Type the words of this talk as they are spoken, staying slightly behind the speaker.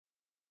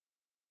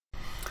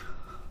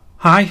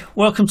Hi,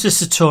 welcome to this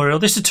tutorial.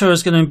 This tutorial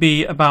is going to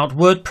be about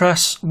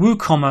WordPress,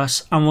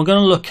 WooCommerce, and we're going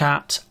to look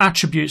at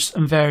attributes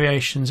and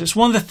variations. It's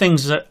one of the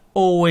things that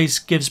always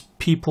gives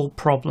people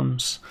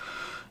problems.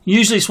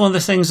 Usually it's one of the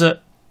things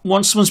that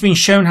once someone's been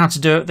shown how to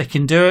do it, they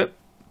can do it,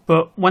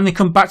 but when they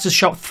come back to the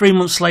shop 3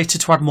 months later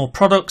to add more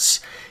products,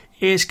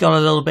 it's got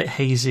a little bit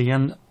hazy,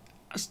 and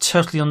it's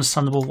totally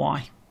understandable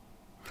why.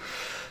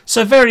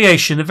 So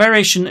variation. The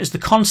variation is the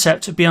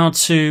concept of being able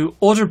to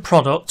order a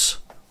product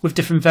with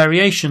different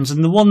variations,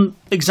 and the one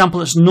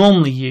example that's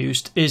normally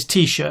used is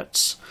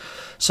t-shirts.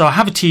 So I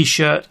have a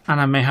t-shirt and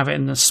I may have it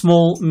in a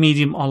small,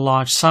 medium or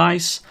large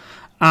size,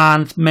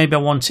 and maybe I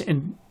want it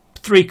in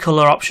 3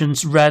 colour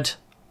options: red,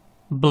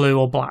 blue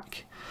or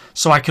black.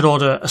 So I could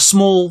order a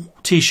small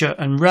t-shirt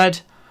in red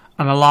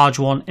and a large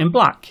one in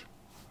black.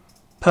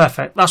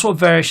 Perfect, that's what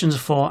variations are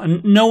for,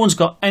 and no one's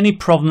got any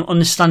problem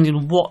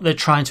understanding what they're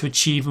trying to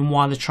achieve and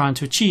why they're trying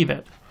to achieve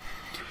it.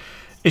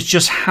 It's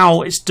just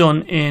how it's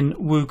done in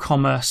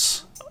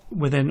WooCommerce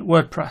within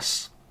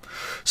WordPress.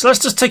 So let's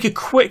just take a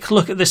quick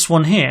look at this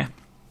one here.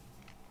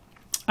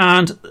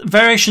 And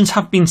variations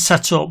have been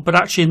set up, but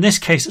actually in this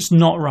case it's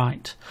not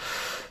right.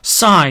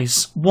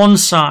 Size, one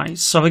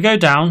size. So if I go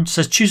down, it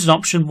says choose an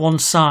option, one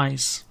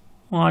size.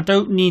 Well, I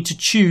don't need to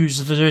choose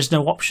if there is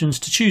no options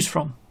to choose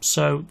from,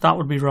 so that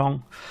would be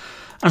wrong.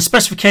 And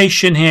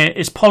specification here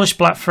is polished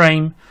black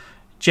frame,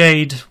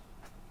 jade,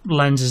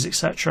 lenses,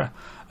 etc.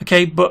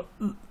 Okay, but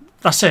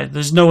that's it,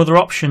 there's no other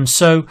option.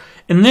 So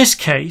in this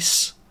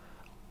case,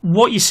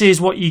 what you see is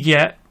what you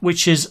get,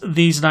 which is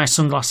these nice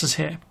sunglasses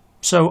here.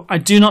 So I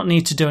do not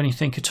need to do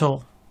anything at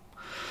all.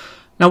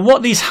 Now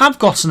what these have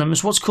got in them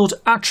is what's called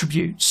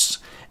attributes.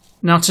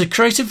 Now to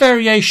create a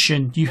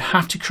variation, you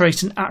have to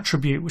create an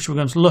attribute, which we're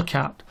going to look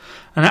at.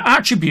 And an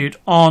attribute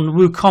on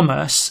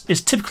WooCommerce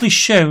is typically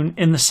shown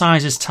in the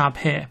sizes tab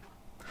here.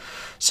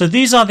 So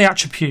these are the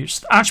attributes.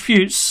 The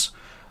attributes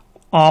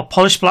are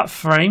polished black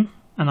frame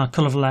and our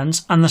colour of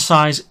lens, and the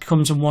size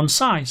comes in one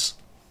size.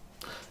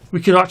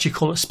 We could actually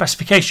call it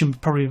specification,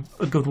 probably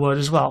a good word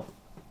as well.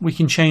 We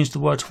can change the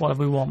word to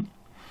whatever we want.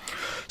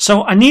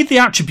 So I need the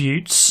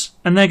attributes,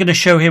 and they're going to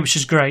show here, which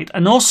is great.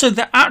 And also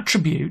the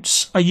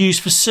attributes are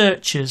used for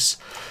searches.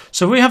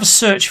 So we have a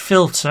search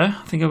filter.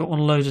 I think I've got one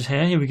loaded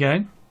here. Here we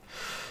go.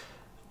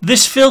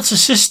 This filter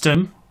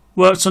system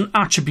works on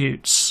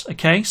attributes.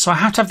 Okay, so I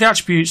have to have the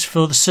attributes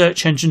for the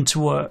search engine to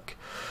work.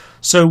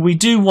 So we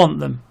do want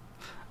them.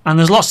 And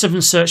there's lots of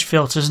different search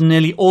filters, and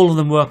nearly all of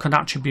them work on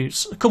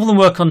attributes. A couple of them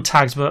work on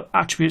tags, but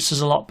attributes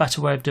is a lot better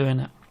way of doing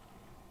it.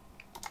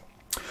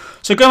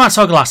 So going back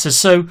to our glasses.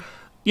 So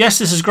yes,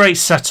 this is a great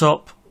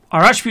setup.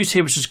 Our attributes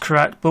here, which is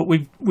correct, but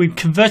we've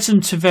converted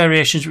them to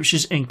variations, which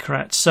is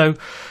incorrect. So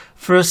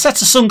for a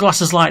set of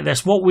sunglasses like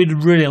this, what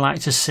we'd really like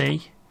to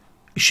see,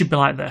 it should be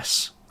like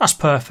this. That's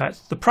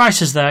perfect. The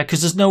price is there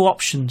because there's no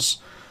options.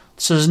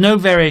 So there's no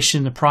variation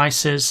in the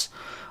prices.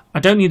 I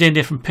don't need any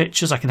different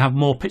pictures. I can have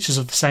more pictures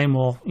of the same,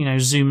 or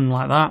zoom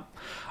like that.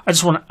 I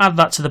just want to add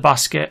that to the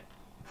basket.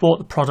 Bought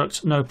the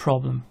product, no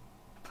problem.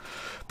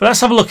 But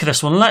let's have a look at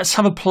this one. Let's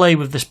have a play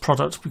with this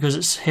product because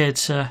it's here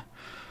to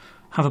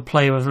have a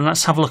play with. And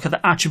let's have a look at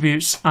the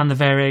attributes and the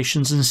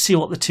variations and see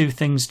what the two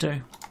things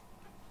do.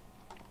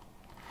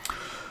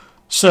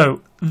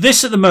 So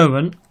this at the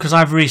moment, because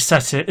I've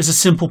reset it, is a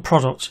simple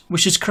product,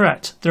 which is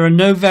correct. There are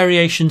no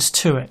variations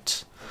to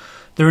it.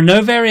 There are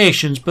no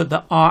variations, but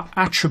there are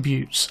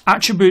attributes.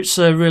 Attributes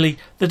are really,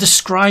 they're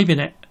describing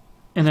it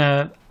in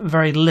a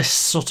very list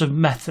sort of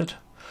method.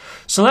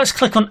 So let's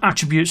click on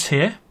attributes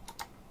here.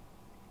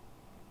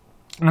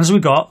 And as we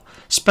got,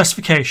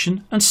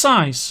 specification and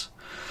size.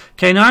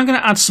 Okay, now I'm going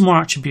to add some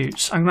more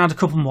attributes. I'm going to add a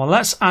couple more.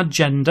 Let's add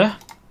gender.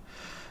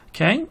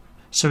 Okay,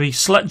 so we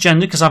select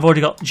gender because I've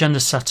already got gender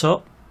set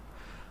up.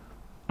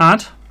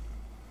 Add.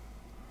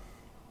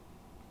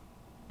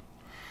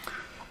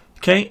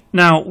 Okay,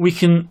 now we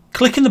can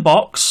click in the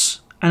box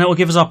and it will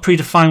give us our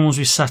predefined ones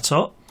we set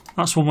up.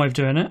 That's one way of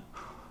doing it.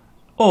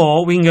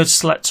 Or we can go to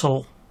select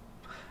all.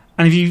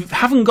 And if you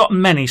haven't got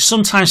many,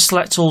 sometimes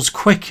select all's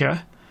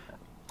quicker,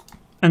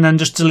 and then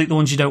just delete the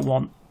ones you don't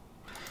want.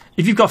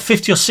 If you've got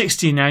 50 or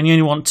 60 now and you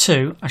only want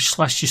 2, I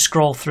suggest you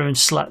scroll through and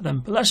select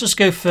them. But let's just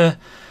go for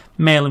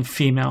male and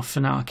female for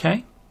now,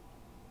 okay?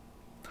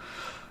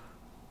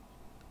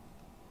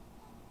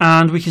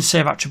 And we can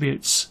save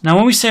attributes. Now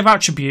when we save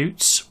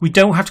attributes, we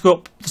don't have to go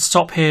up the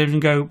top here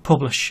and go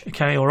publish,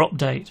 okay, or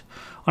update.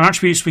 On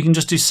attributes we can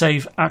just do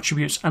save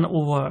attributes and it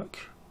will work.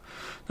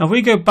 Now if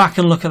we go back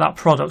and look at that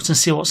product and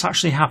see what's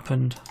actually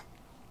happened.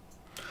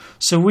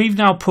 So we've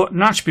now put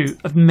an attribute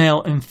of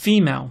male and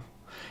female.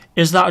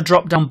 Is that a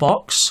drop down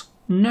box?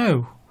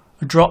 No.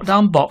 A drop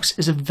down box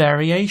is a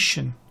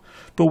variation.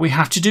 But we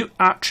have to do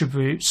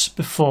attributes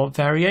before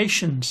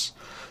variations.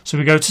 So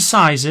we go to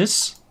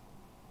sizes.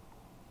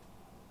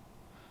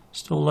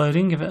 Still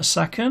loading, give it a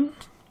second.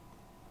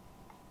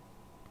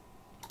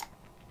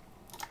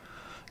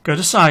 Go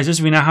to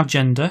sizes, we now have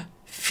gender,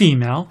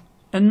 female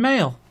and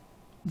male.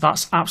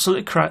 That's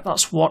absolutely correct.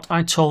 That's what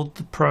I told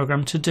the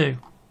program to do.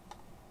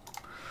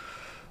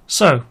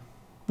 So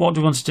what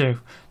do we want to do?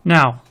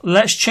 Now,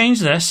 let's change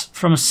this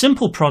from a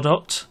simple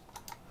product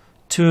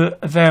to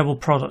a variable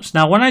product.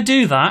 Now, when I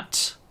do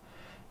that,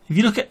 if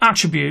you look at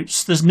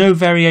attributes, there's no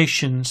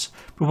variations.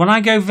 But when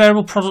I go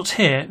variable product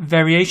here,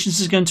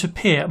 variations is going to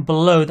appear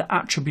below the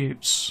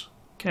attributes.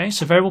 Okay,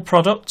 so variable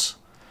product,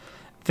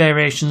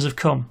 variations have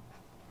come.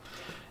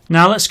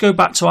 Now let's go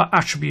back to our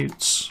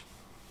attributes.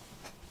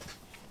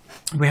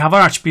 We have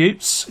our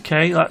attributes.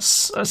 Okay,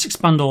 let's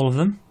expand all of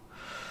them.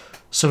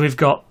 So we've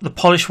got the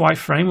polished white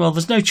frame. Well,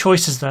 there's no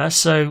choices there,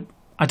 so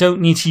I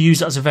don't need to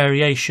use it as a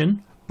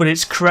variation, but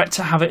it's correct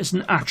to have it as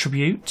an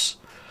attribute.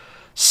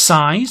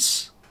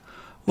 Size.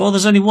 Well,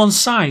 there's only one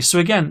size, so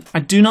again, I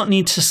do not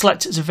need to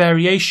select it as a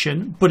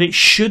variation, but it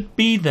should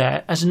be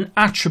there as an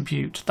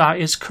attribute. That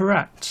is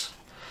correct.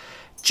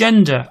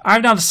 Gender.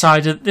 I've now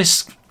decided that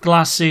these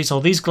glasses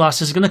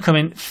are going to come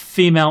in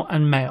female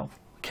and male.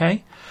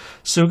 Okay,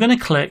 so we're going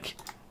to click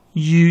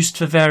Used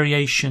for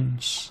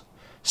Variations.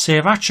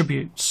 Save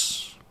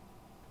Attributes.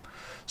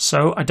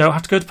 So I don't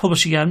have to go to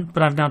Publish again,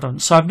 but I've now done.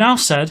 So I've now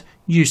said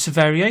Use for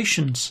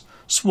Variations.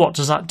 So what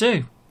does that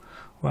do?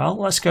 Well,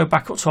 let's go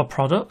back up to our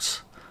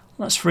product.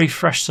 Let's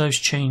refresh those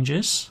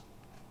changes.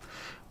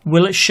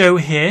 Will it show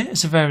here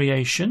as a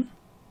variation?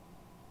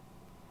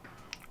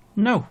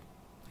 No,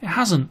 it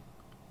hasn't.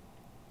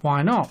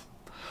 Why not?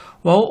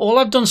 Well, all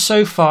I've done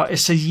so far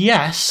is say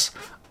yes,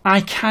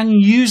 I can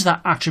use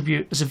that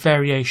attribute as a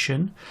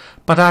variation,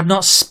 but I've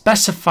not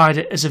specified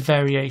it as a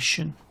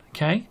variation.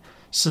 Okay,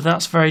 so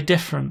that's very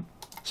different.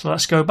 So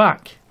let's go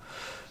back.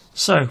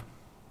 So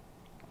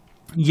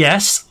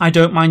yes, I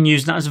don't mind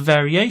using that as a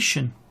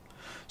variation.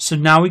 So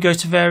now we go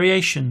to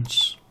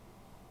variations.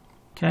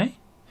 Okay,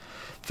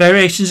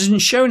 variations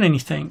isn't showing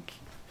anything,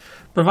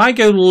 but if I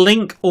go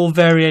link all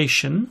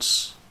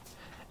variations,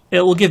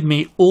 it will give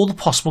me all the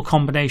possible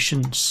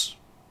combinations.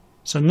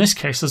 So in this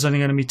case, there's only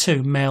going to be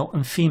two, male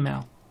and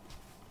female.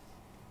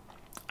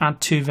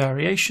 Add two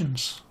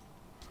variations.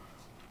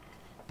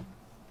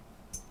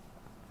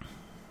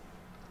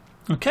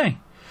 Okay,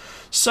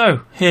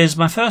 so here's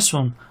my first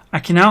one. I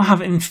can now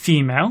have it in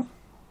female.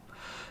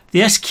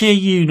 The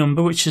SKU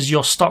number, which is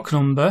your stock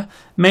number,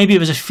 maybe it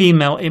was a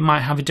female, it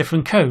might have a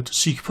different code.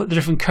 So you could put the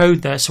different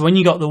code there. So when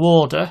you got the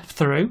order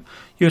through,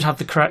 you would have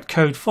the correct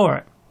code for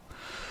it.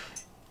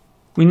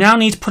 We now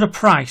need to put a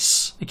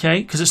price,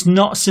 okay, because it's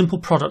not a simple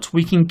product.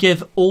 We can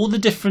give all the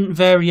different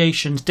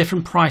variations,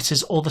 different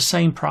prices, or the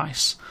same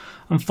price.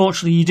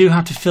 Unfortunately, you do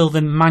have to fill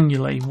them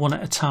manually, one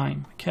at a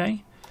time,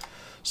 okay.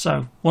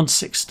 So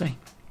 160.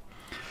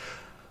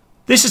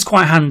 This is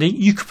quite handy.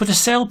 You could put a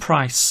sale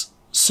price.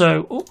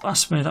 So, oh,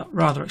 that's made that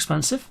rather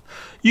expensive.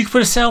 You could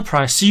put a sale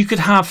price. So you could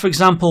have, for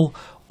example,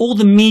 all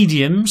the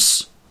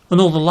mediums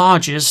and all the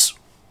larges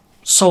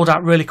sold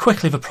out really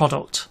quickly of a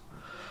product.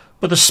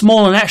 But the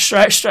small and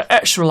extra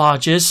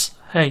larges,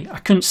 hey, I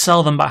couldn't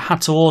sell them, but I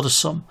had to order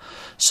some.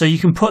 So you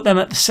can put them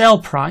at the sale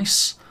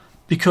price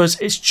because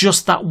it's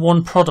just that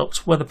one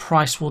product where the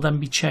price will then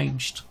be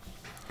changed.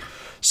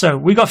 So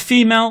we got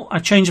female, I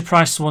change the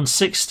price to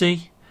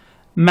 160.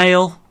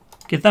 Male,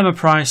 give them a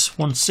price,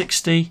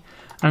 160.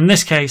 And in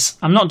this case,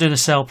 I'm not doing a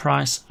sale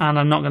price and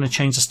I'm not going to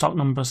change the stock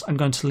numbers. I'm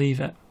going to leave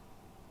it.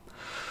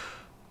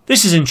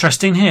 This is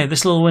interesting here,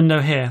 this little window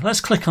here.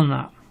 Let's click on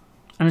that.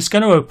 And it's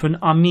going to open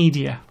our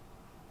media.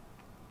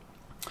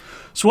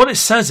 So what it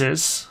says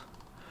is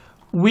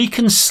we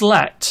can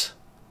select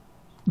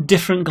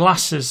different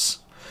glasses.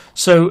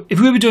 So if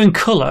we were doing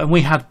colour and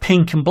we had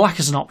pink and black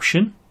as an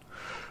option,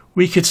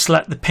 we could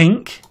select the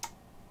pink,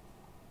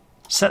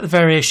 set the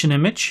variation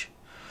image.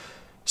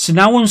 So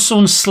now when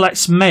someone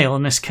selects male,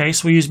 in this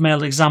case, we use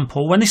male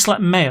example, when they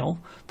select male,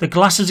 the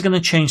glasses are going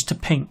to change to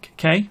pink,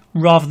 okay,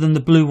 rather than the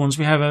blue ones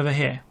we have over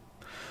here.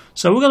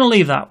 So we're going to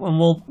leave that,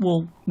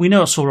 and we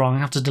know it's all wrong. I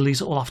have to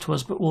delete it all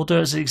afterwards, but we'll do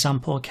it as an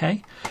example,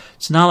 okay?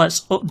 So now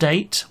let's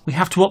update. We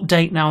have to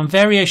update now. In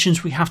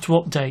variations, we have to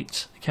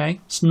update, okay?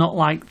 It's not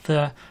like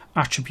the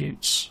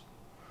attributes.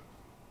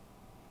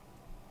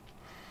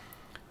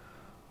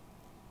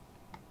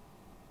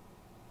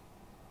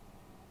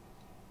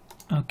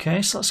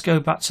 Okay, so let's go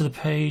back to the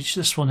page.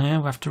 This one here,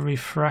 we have to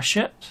refresh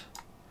it.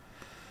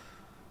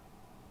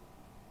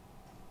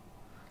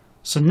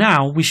 So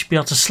now we should be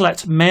able to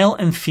select male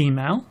and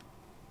female.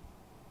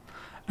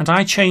 And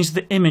I changed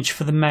the image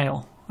for the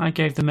male. I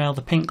gave the male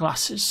the pink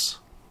glasses.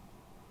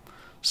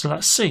 So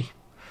let's see.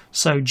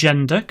 So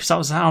gender, because that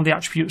was how the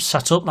attribute was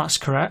set up, that's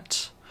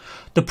correct.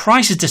 The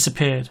price has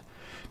disappeared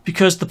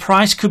because the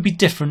price could be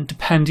different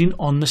depending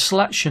on the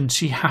selection.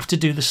 So you have to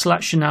do the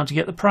selection now to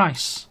get the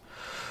price.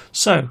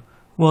 So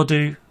we'll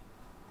do,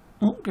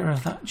 oh, get rid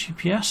of that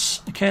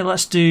GPS. Okay,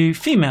 let's do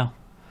female.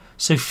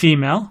 So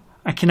female,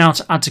 I can now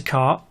add to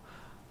cart.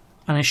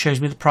 And it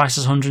shows me the price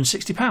is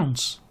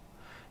 £160.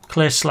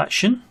 Clear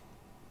selection.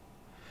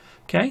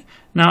 Okay,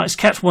 now it's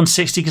kept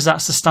 160 because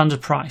that's the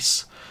standard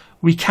price.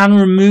 We can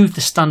remove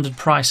the standard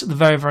price at the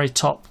very, very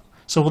top.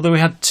 So although we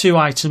had 2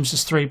 items,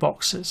 there's 3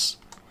 boxes.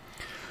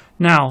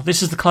 Now,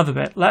 this is the clever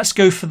bit. Let's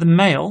go for the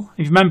male.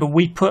 If you remember,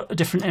 we put a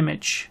different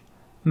image.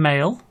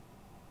 Male,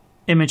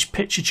 image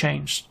picture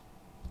changed.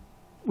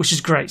 which is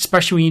great,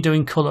 especially when you're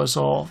doing colours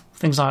or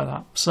things like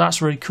that. So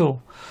that's really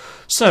cool.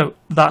 So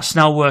that's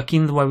now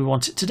working the way we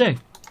want it to do.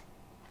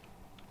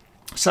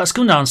 So let's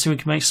come down and see if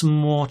we can make some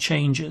more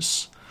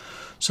changes.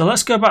 So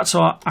let's go back to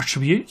our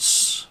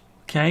attributes.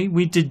 Okay,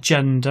 we did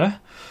gender.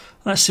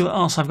 Let's see what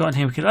else I've got in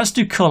here. Okay, let's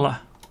do colour.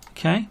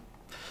 Okay,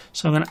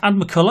 so I'm going to add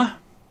my colour.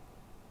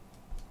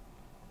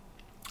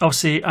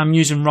 Obviously, I'm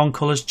using wrong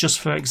colours just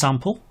for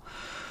example.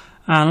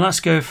 And let's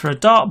go for a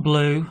dark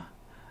blue,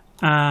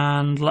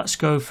 and let's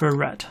go for a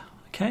red.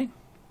 Okay,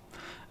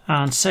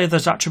 and save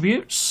those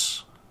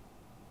attributes.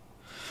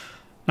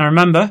 Now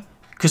remember,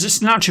 because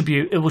it's an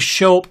attribute, it will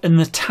show up in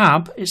the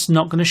tab. It's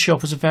not going to show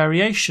up as a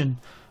variation.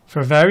 For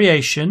a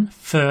variation,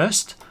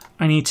 first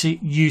I need to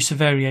use the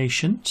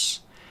variations.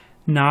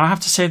 Now I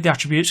have to save the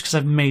attributes because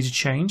I've made a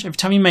change. Every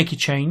time you make a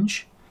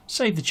change,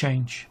 save the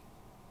change.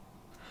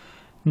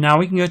 Now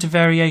we can go to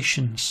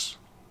variations.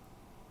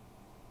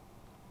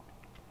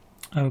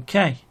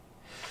 Okay.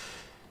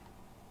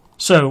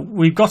 So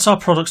we've got our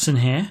products in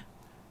here.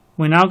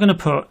 We're now going to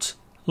put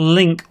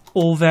link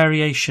all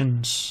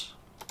variations.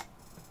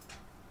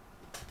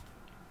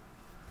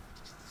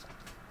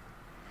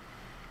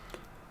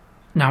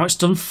 Now it's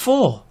done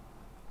 4,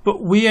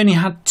 but we only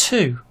had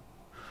 2.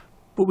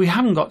 But we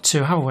haven't got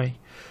 2, have we?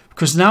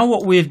 Because now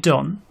what we've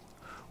done,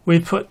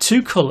 we've put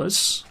 2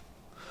 colours,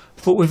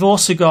 but we've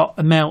also got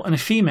a male and a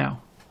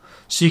female.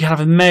 So you can have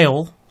a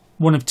male,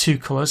 one of 2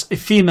 colours, a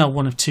female,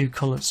 one of 2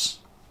 colours.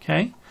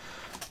 Okay?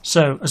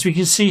 So as we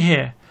can see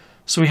here,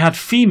 so we had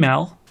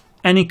female,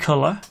 any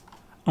colour,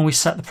 and we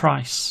set the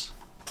price.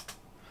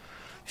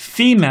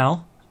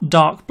 Female,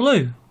 dark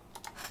blue.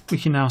 We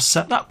can now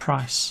set that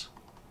price.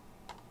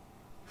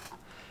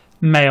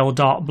 Male,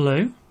 dark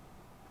blue.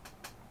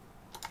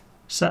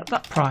 Set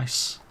that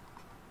price.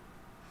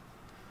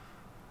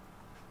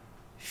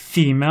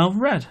 Female,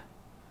 red.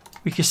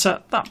 We can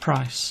set that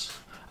price.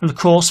 And of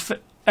course, for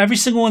every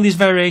single one of these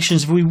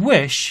variations, if we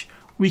wish,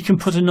 we can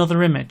put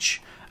another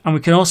image. And we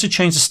can also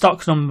change the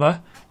stock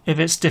number if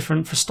it's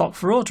different for stock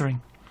for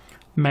ordering.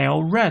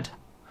 Male, red.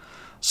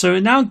 So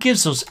it now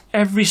gives us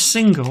every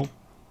single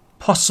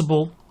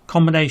possible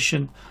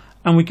combination,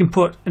 and we can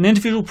put an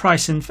individual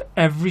price in for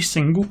every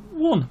single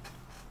one.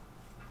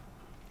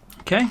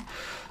 Okay,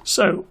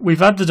 so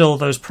we've added all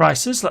those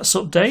prices. Let's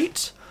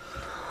update.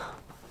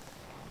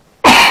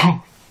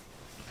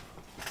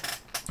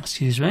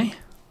 Excuse me.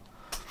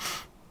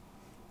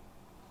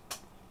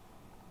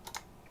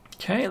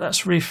 Okay,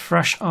 let's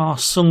refresh our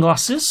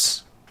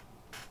sunglasses.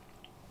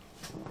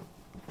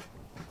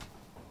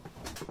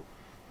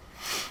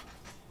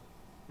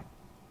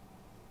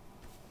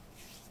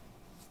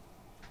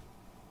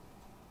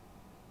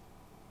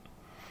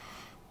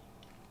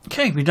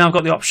 Okay, we've now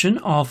got the option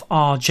of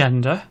our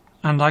gender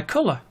and our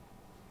colour.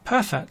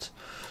 Perfect.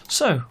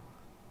 So,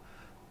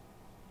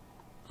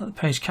 let the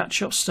page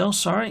catch up still,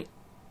 sorry.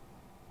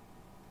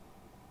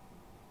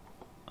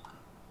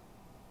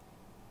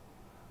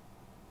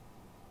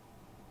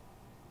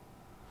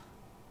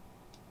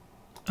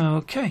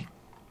 Okay,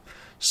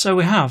 so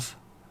we have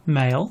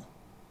male,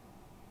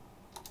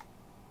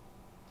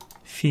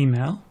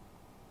 female,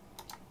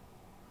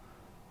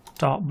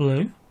 dark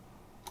blue,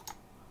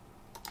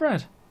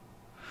 red.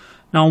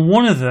 Now on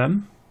one of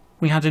them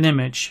we had an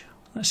image.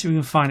 Let's see if we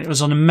can find it. It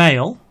was on a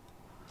male.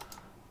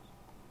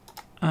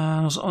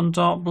 Was it on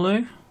dark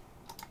blue?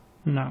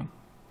 No.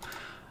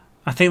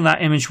 I think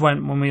that image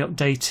went when we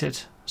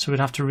updated, so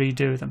we'd have to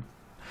redo them.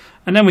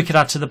 And then we could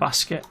add to the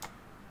basket.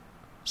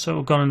 So it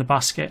will go in the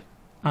basket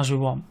as we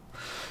want.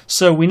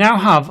 So we now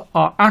have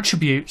our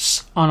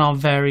attributes on our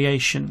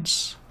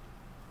variations.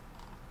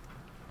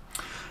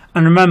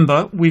 And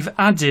remember, we've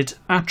added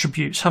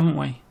attributes, haven't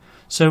we?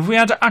 So if we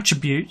add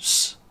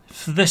attributes,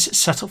 for this it's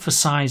set up for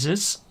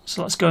sizes.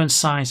 So let's go in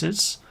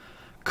sizes,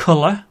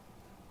 colour,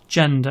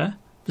 gender,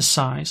 the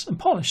size, and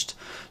polished.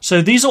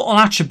 So these are all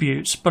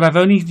attributes, but I've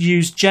only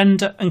used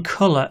gender and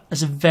colour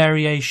as a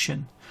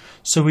variation.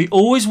 So we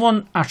always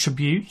want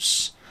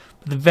attributes,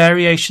 but the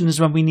variation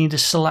is when we need a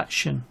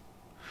selection.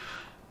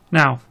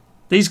 Now,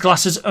 these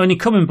glasses only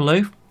come in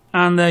blue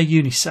and they're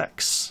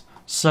unisex.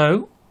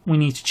 So we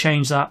need to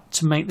change that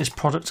to make this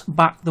product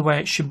back the way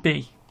it should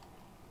be.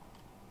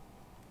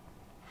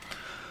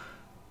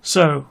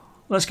 So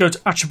let's go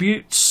to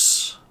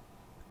attributes.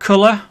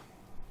 Colour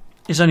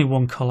is only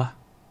one colour.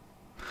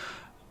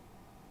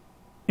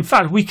 In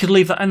fact, we could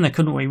leave that in there,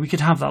 couldn't we? We could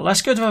have that.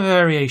 Let's go to our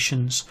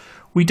variations.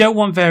 We don't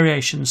want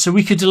variations, so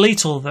we could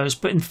delete all of those,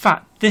 but in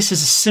fact, this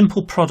is a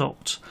simple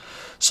product.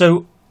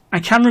 So I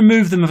can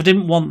remove them if I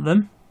didn't want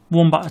them,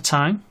 one at a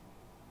time.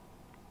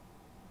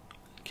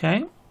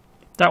 Okay,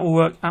 that will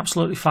work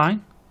absolutely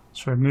fine.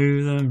 So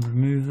remove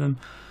them.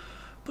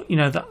 But you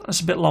know, that's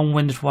a bit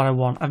long-winded for what I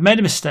want. I've made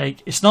a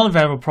mistake. It's not a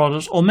variable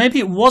product, or maybe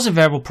it was a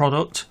variable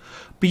product,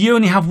 but you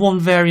only have one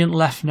variant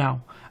left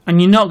now,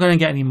 and you're not going to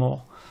get any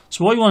more.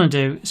 So what you want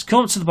to do is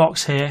come up to the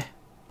box here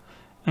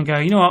and go,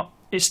 you know what,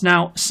 it's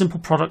now a simple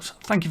product.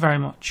 Thank you very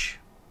much.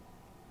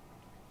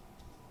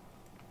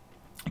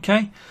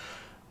 Okay,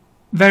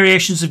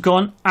 variations have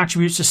gone,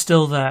 attributes are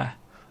still there.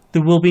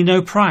 there will be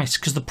no price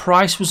because the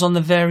price was on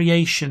the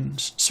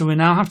variations. So we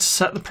now have to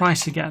set the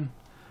price again.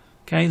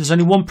 Okay, there's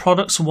only one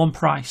product, so one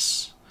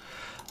price.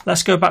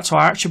 Let's go back to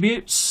our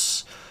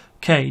attributes.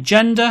 Okay,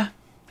 gender.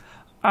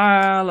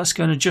 Let's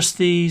go and adjust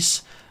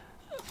these.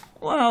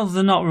 Well,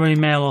 they're not really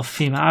male or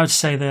female. I would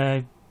say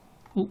they're...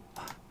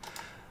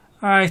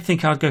 I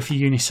think I'd go for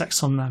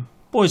unisex on them.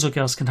 Boys or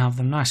girls can have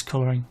them. Nice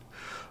colouring.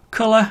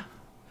 Colour.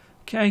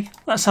 Okay,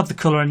 let's have the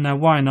colour in there.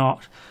 Why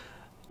not?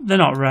 They're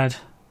not red.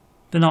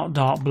 They're not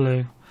dark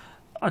blue.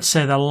 I'd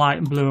say they're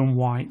light blue and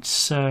white.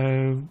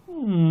 So,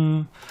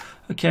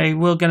 okay,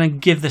 we're going to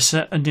give this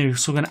a new.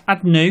 So we're going to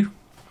add new.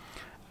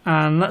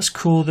 And let's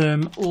call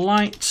them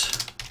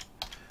light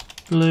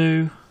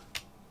blue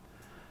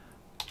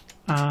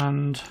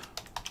and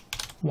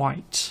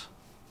white.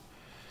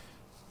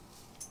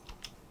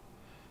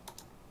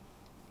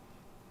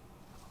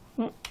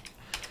 Oh,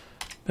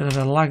 bit of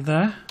a lag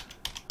there.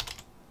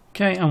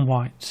 Okay, and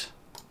white.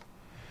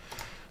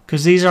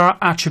 Because these are our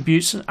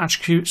attributes, and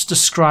attributes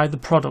describe the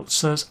product,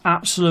 so it's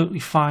absolutely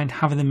fine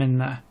having them in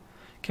there.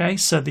 Okay,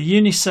 so the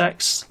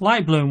unisex,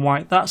 light blue and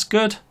white, that's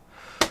good.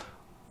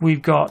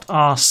 We've got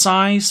our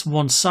size,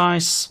 one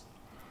size,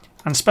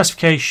 and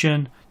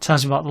specification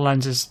tells me about the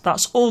lenses.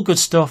 That's all good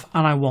stuff,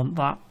 and I want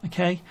that.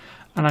 Okay,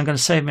 and I'm going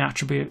to save my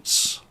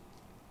attributes.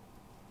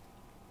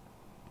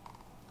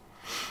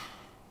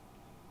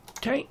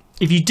 Okay,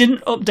 if you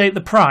didn't update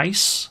the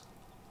price,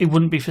 it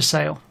wouldn't be for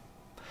sale.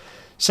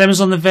 Same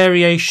as on the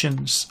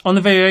variations. On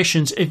the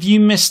variations, if you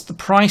missed the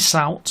price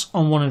out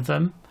on one of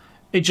them,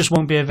 it just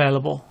won't be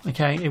available.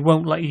 Okay, it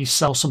won't let you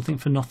sell something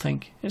for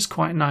nothing. It's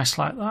quite nice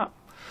like that.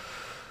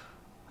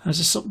 Has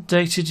this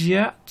updated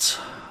yet?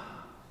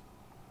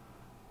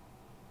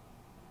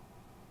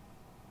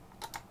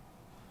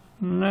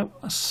 Nope,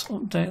 let's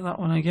update that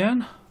one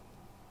again.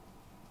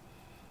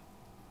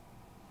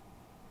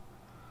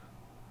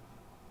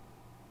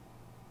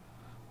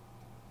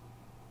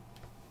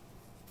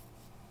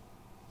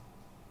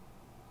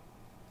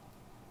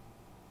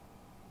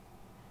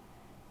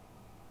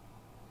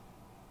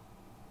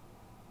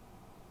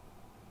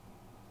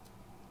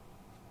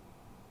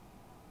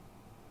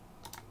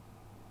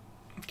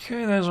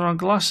 Okay, those are our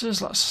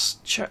glasses. Let's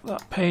check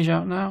that page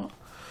out now.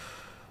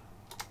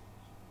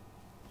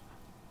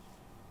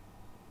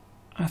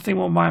 I think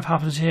what might have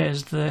happened here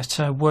is that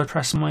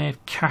WordPress may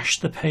have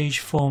cached the page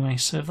for me.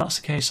 So if that's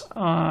the case,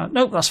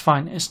 nope, that's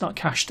fine. It's not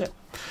cached it.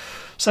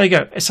 So there you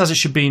go. It's as it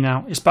should be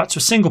now. It's back to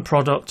a single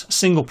product,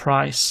 single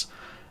price.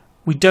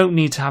 We don't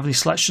need to have any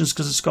selections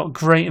because it's got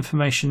great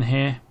information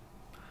here.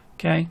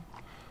 Okay.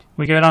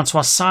 We go down to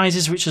our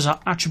sizes, which is our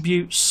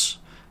attributes.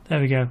 There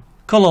we go.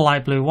 Color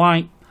light blue,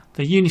 white.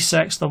 They're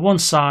unisex, they're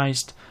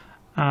one-sized,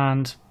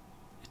 and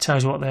it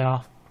tells you what they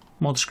are.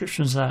 More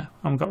descriptions there.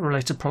 I've got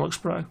related products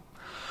below.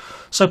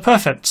 So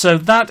perfect. So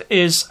that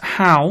is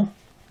how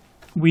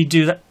we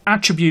do the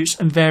attributes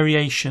and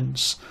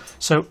variations.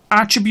 So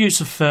attributes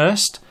are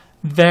first,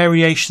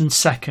 variations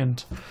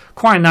second.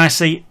 Quite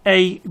nicely,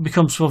 A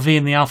becomes for V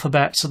in the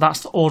alphabet, so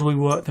that's the order we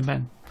work them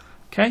in.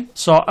 Okay,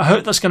 so I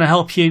hope that's going to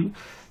help you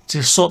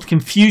to sort the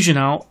confusion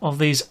out of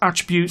these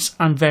attributes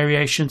and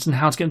variations and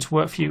how to get them to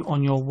work for you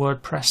on your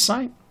WordPress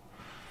site.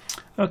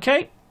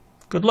 Okay,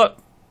 good luck.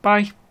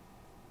 Bye.